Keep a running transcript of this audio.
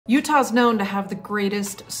Utah's known to have the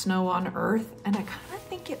greatest snow on earth, and I kind of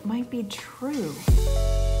think it might be true.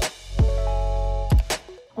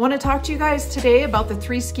 I want to talk to you guys today about the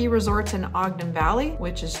 3 ski resorts in Ogden Valley,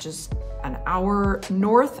 which is just an hour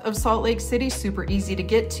north of Salt Lake City, super easy to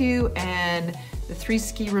get to, and the 3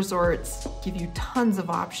 ski resorts give you tons of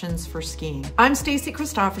options for skiing. I'm Stacey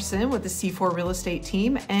Christopherson with the C4 Real Estate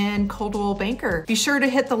Team and Coldwell Banker. Be sure to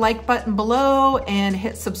hit the like button below and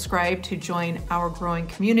hit subscribe to join our growing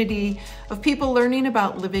community of people learning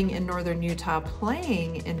about living in Northern Utah,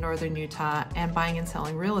 playing in Northern Utah, and buying and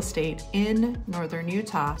selling real estate in Northern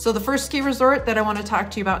Utah. So the first ski resort that I want to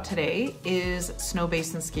talk to you about today is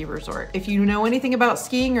Snowbasin Ski Resort. If you know anything about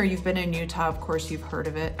skiing or you've been in Utah, of course you've heard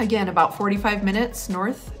of it. Again, about 45 minutes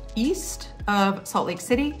northeast of Salt Lake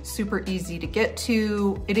City, super easy to get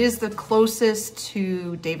to. It is the closest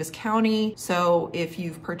to Davis County, so if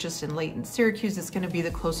you've purchased in Layton, Syracuse, it's going to be the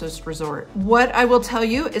closest resort. What I will tell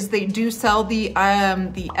you is they do sell the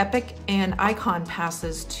Epic and Icon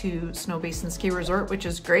passes to Snowbasin Ski Resort, which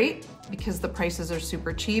is great because the prices are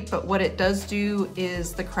super cheap, but what it does do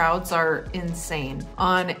is the crowds are insane.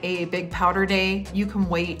 On a big powder day, you can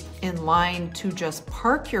wait in line to just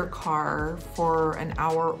park your car for an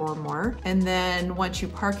hour or more. And then once you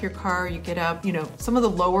park your car, you get up, you know, some of the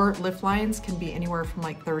lower lift lines can be anywhere from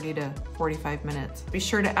like 30 to 45 minutes. Be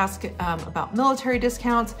sure to ask about military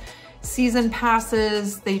discounts, season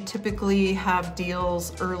passes. They typically have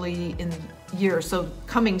deals early in the year. So this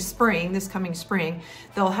coming spring,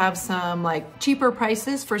 they'll have some like cheaper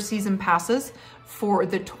prices for season passes for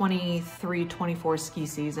the 23-24 ski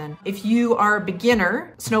season. If you are a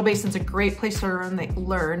beginner, Snowbasin's a great place to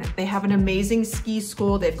learn. They have an amazing ski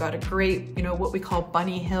school. They've got a great, you know, what we call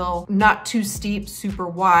bunny hill, not too steep, super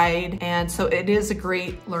wide. And so it is a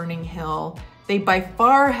great learning hill. They by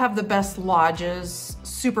far have the best lodges,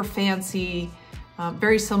 super fancy,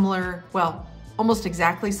 very similar, well, almost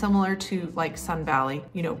exactly similar to like Sun Valley,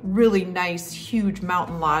 you know, really nice, huge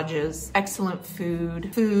mountain lodges, excellent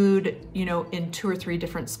food, you know, in 2 or 3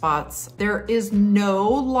 different spots. There is no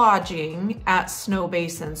lodging at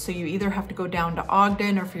Snowbasin, so you either have to go down to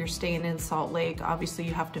Ogden, or if you're staying in Salt Lake, obviously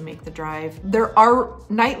you have to make the drive. There are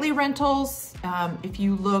nightly rentals. If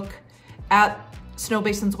you look at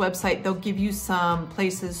Snowbasin's website, they'll give you some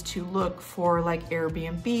places to look for like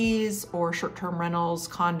Airbnbs or short-term rentals,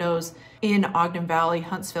 condos in Ogden Valley.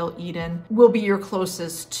 Huntsville, Eden will be your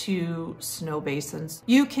closest to Snowbasins.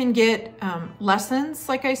 You can get lessons,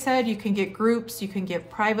 like I said, you can get groups, you can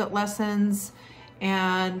get private lessons,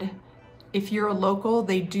 and if you're a local,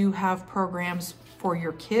 they do have programs for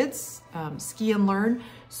your kids, Ski and Learn.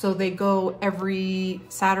 So they go every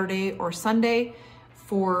Saturday or Sunday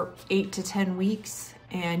for 8 to 10 weeks,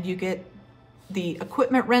 and you get the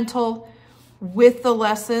equipment rental with the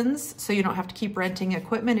lessons, so you don't have to keep renting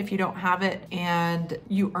equipment if you don't have it, and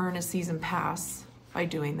you earn a season pass by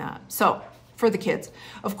doing that. So for the kids,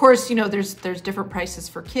 of course, you know, there's different prices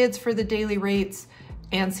for kids for the daily rates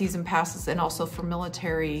and season passes, and also for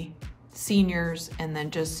military, seniors, and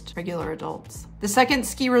then just regular adults. The second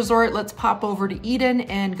ski resort, let's pop over to Eden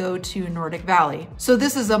and go to Nordic Valley. So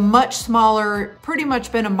this is a much smaller, pretty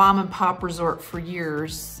much been a mom and pop resort for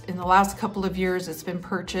years. In the last couple of years, it's been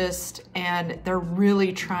purchased, and they're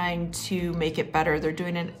really trying to make it better. They're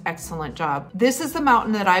doing an excellent job. This is the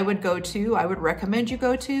mountain that I would go to. I would recommend you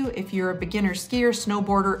go to if you're a beginner skier,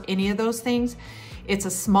 snowboarder, any of those things. It's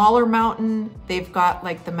a smaller mountain. They've got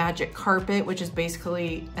like the magic carpet, which is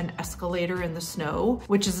basically an escalator in the snow,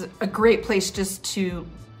 which is a great place just to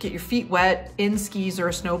get your feet wet in skis or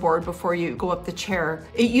a snowboard before you go up the chair.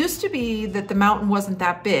 It used to be that the mountain wasn't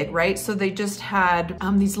that big, right? So they just had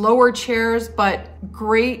these lower chairs, but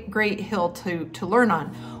great hill to learn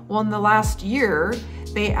on. Well, in the last year,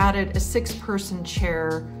 they added a 6-person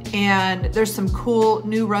chair, and there's some cool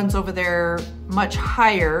new runs over there, much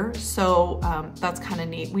higher. So that's kind of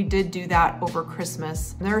neat. We did do that over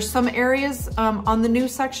Christmas. There are some areas on the new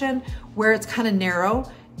section where it's kind of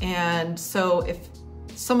narrow. And so if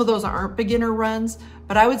some of those aren't beginner runs,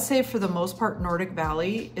 but I would say for the most part, Nordic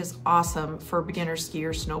Valley is awesome for beginner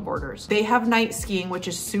skiers, snowboarders. They have night skiing, which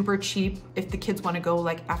is super cheap. If the kids want to go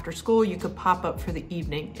like after school, you could pop up for the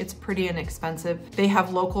evening. It's pretty inexpensive. They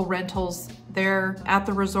have local rentals there at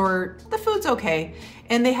the resort. The food's okay.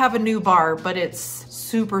 And they have a new bar, but it's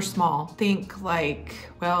super small. Think like,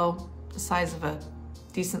 well, the size of a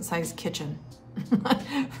decent sized kitchen.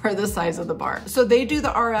 For the size of the bar. So they do the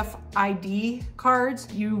RFID cards.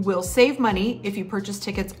 You will save money if you purchase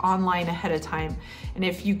tickets online ahead of time. And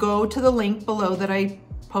if you go to the link below that I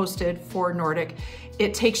posted for Nordic,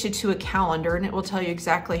 it takes you to a calendar and it will tell you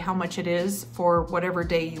exactly how much it is for whatever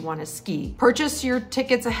day you want to ski. Purchase your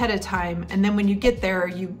tickets ahead of time, and then when you get there,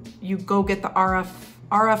 you go get the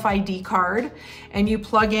RFID card and you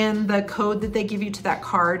plug in the code that they give you to that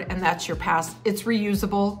card, and that's your pass. It's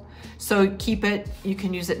reusable, so keep it. You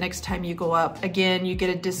can use it next time you go up. Again, you get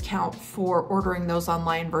a discount for ordering those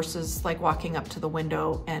online versus like walking up to the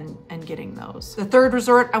window and getting those. The third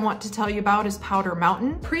resort I want to tell you about is Powder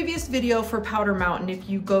Mountain. Previous video for Powder Mountain, if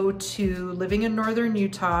you go to Living in Northern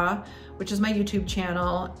Utah, which is my YouTube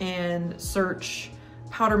channel, and search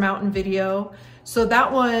Powder Mountain video. So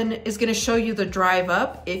that one is going to show you the drive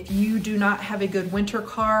up. If you do not have a good winter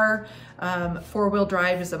car, four-wheel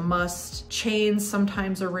drive is a must. Chains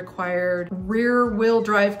sometimes are required. Rear-wheel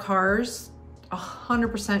drive cars,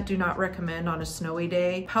 100% do not recommend on a snowy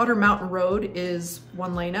day. Powder Mountain Road is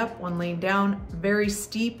 1 lane up, 1 lane down, very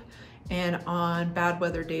steep. And on bad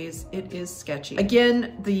weather days, it is sketchy.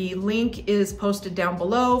 Again, the link is posted down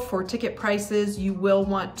below for ticket prices. You will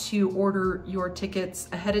want to order your tickets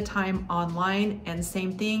ahead of time online, and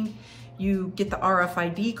same thing, you get the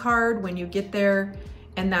RFID card when you get there,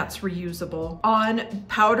 and that's reusable. On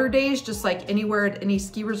powder days, just like anywhere at any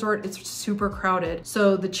ski resort, it's super crowded.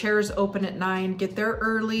 So the chairs open at 9, get there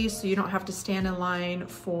early so you don't have to stand in line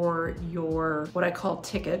for your, what I call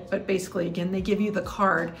ticket, but basically again, they give you the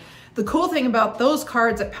card. The cool thing about those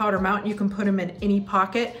cards at Powder Mountain, you can put them in any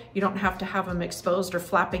pocket. You don't have to have them exposed or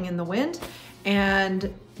flapping in the wind,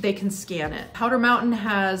 and they can scan it. Powder Mountain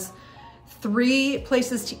has 3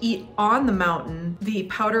 places to eat on the mountain. The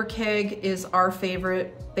Powder Keg is our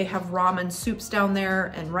favorite. They have ramen soups down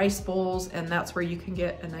there and rice bowls, and that's where you can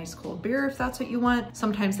get a nice cold beer if that's what you want.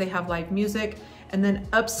 Sometimes they have live music. And then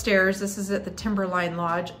upstairs, this is at the Timberline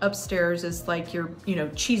Lodge. Upstairs is like your,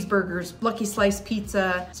 cheeseburgers, Lucky Slice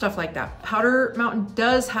pizza, stuff like that. Powder Mountain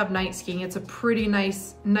does have night skiing. It's a pretty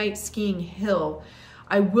nice night skiing hill.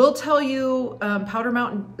 I will tell you, Powder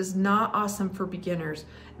Mountain is not awesome for beginners.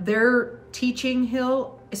 Their teaching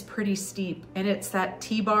hill is pretty steep, and it's that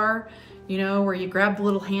T-bar, where you grab the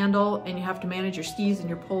little handle and you have to manage your skis and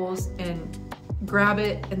your poles and grab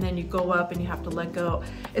it, and then you go up and you have to let go.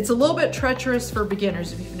 It's a little bit treacherous for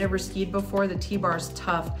beginners. If you've never skied before, the T-bar is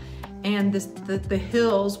tough. And the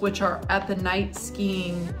hills, which are at the night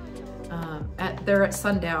skiing, they're at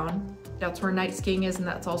sundown. That's where night skiing is, and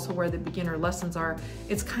that's also where the beginner lessons are.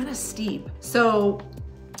 It's kind of steep. So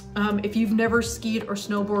if you've never skied or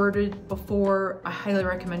snowboarded before, I highly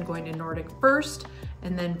recommend going to Nordic first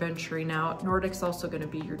and then venturing out. Nordic's also going to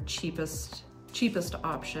be your cheapest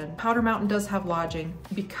option. Powder Mountain does have lodging.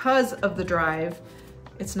 Because of the drive,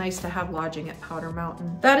 it's nice to have lodging at Powder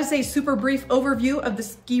Mountain. That is a super brief overview of the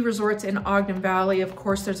ski resorts in Ogden Valley. Of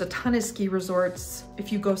course, there's a ton of ski resorts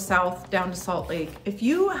if you go south down to Salt Lake. If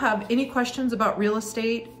you have any questions about real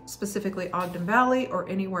estate, specifically Ogden Valley or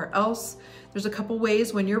anywhere else, there's a couple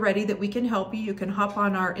ways when you're ready that we can help you. You can hop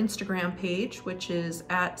on our Instagram page, which is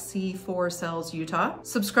at C4SellsUtah.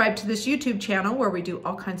 Subscribe to this YouTube channel where we do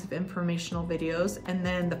all kinds of informational videos. And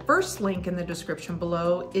then the first link in the description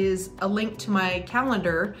below is a link to my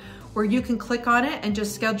calendar where you can click on it and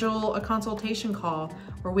just schedule a consultation call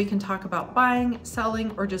where we can talk about buying,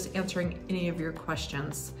 selling, or just answering any of your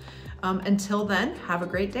questions. Until then, have a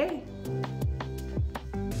great day.